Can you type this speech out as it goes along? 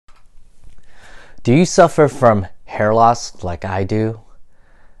Do you suffer from hair loss like I do?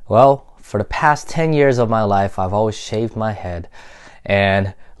 Well, for the past 10 years of my life, I've always shaved my head.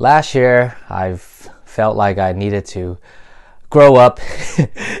 And last year, I've felt like I needed to grow up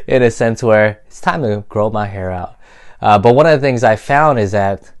in a sense where it's time to grow my hair out. But one of the things I found is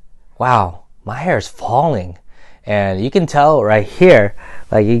that, wow, my hair is falling. And you can tell right here,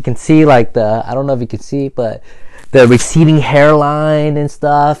 like you can see like I don't know if you can see, but the receding hairline and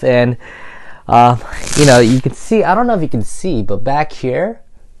stuff. And you can see, I don't know if you can see, but back here,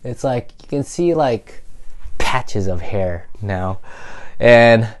 it's like, you can see like patches of hair now.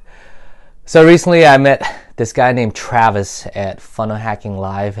 And so recently I met this guy named Travis at Funnel Hacking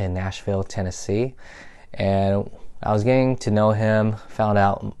Live in Nashville, Tennessee. And I was getting to know him, found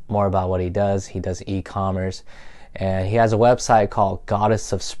out more about what he does. He does e-commerce. And he has a website called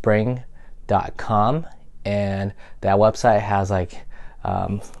goddessofspring.com. And that website has like,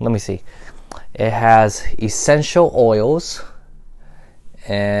 let me see. It has essential oils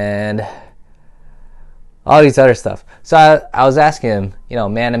and all these other stuff. So I was asking him,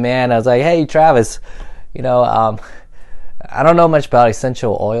 man to man, I was like, hey, Travis, I don't know much about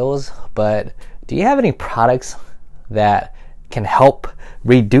essential oils, but do you have any products that can help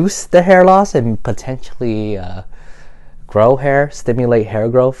reduce the hair loss and potentially grow hair, stimulate hair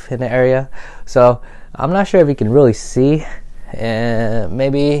growth in the area? So I'm not sure if you can really see, and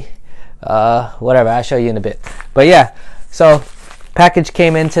maybe whatever, I'll show you in a bit. But yeah, so package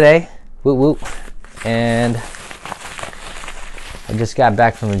came in today, whoop whoop, and I just got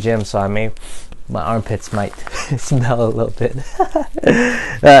back from the gym, so my armpits might smell a little bit.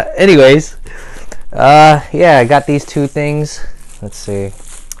 Anyways, yeah, I got these two things. Let's see,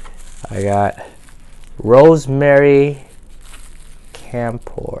 I got rosemary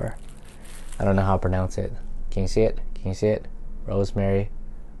camphor. I don't know how to pronounce it. Can you see it? Can you see it? Rosemary.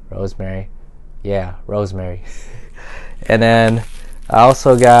 Yeah, rosemary. And then I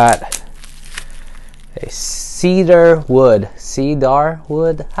also got a cedar wood.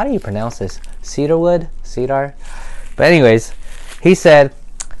 How do you pronounce this? Cedar wood? Cedar? But anyways, he said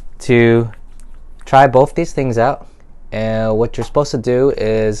to try both these things out. And what you're supposed to do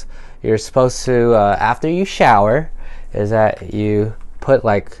is you're supposed to, after you shower, is that you put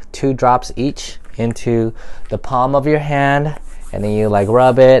like 2 drops each into the palm of your hand, and then you like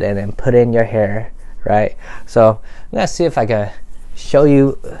rub it and then put in your hair, right? So I'm gonna see if I can show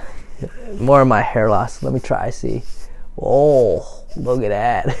you more of my hair loss. Let me try, see. Oh, look at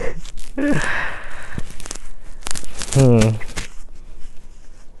that.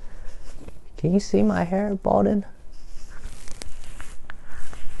 Can you see my hair balding?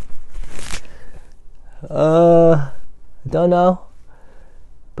 Don't know,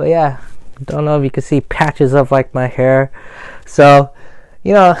 but yeah, don't know if you can see patches of like my hair. So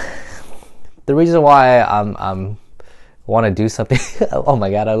the reason why I'm want to do something oh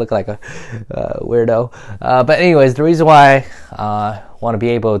my god, I look like a weirdo, but anyways, the reason why I want to be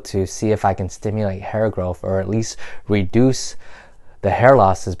able to see if I can stimulate hair growth or at least reduce the hair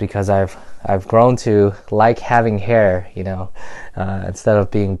loss is because I've grown to like having hair, instead of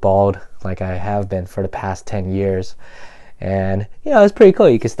being bald like I have been for the past 10 years. And it's pretty cool.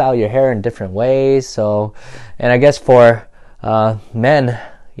 You can style your hair in different ways. So, and I guess for men,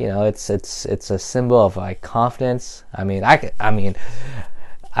 it's a symbol of like confidence. I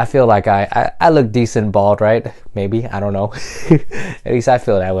feel like I look decent bald, right? Maybe, I don't know. At least I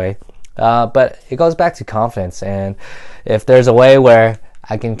feel that way. But it goes back to confidence. And if there's a way where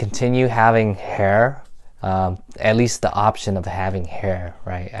I can continue having hair, at least the option of having hair,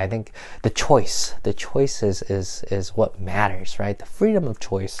 right? I think the choice is what matters, right? The freedom of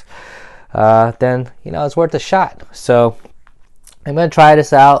choice. Then it's worth a shot. So I'm gonna try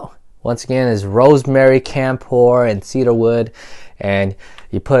this out. Once again, is rosemary camphor and cedar wood, and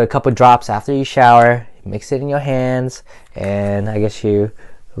you put a couple drops after you shower. Mix it in your hands, and I guess you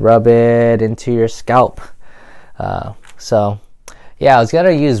rub it into your scalp. So yeah, I was gonna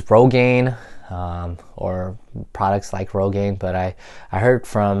use Rogaine, or products like Rogaine, but I heard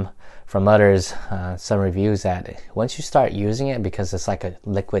from others, some reviews, that once you start using it, because it's like a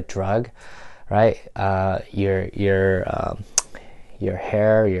liquid drug, right? Your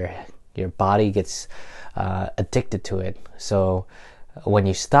hair, your body gets addicted to it. So when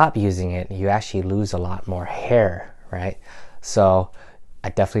you stop using it, you actually lose a lot more hair, right? So I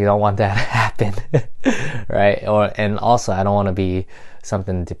definitely don't want that to happen, right? And also I don't want to be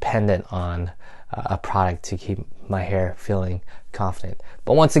something dependent on a product to keep my hair feeling confident.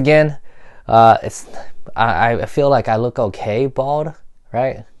 But once again, I feel like I look okay bald,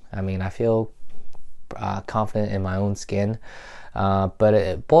 right? I feel confident in my own skin. But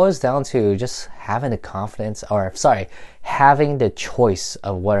it boils down to just having the confidence, or sorry, having the choice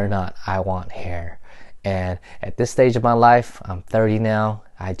of whether or not I want hair. And at this stage of my life, I'm 30 now.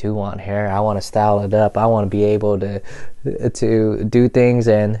 I do want hair. I want to style it up. I want to be able to do things,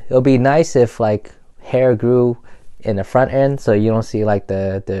 and it'll be nice if like hair grew in the front end, so you don't see like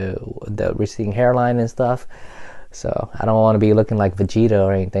the receding hairline and stuff. So I don't want to be looking like Vegeta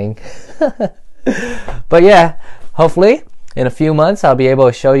or anything. But yeah, hopefully in a few months I'll be able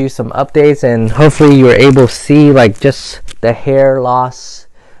to show you some updates, and hopefully you're able to see like just the hair loss.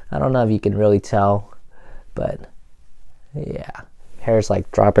 I don't know if you can really tell, but yeah, hair's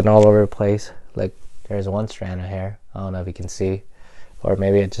like dropping all over the place. Like there's one strand of hair. I don't know if you can see, or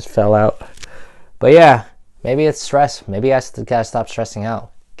maybe it just fell out. But yeah, maybe it's stress. Maybe I gotta stop stressing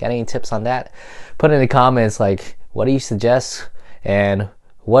out. Got any tips on that? Put in the comments like, what do you suggest, and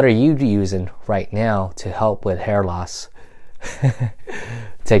what are you using right now to help with hair loss?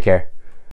 Take care.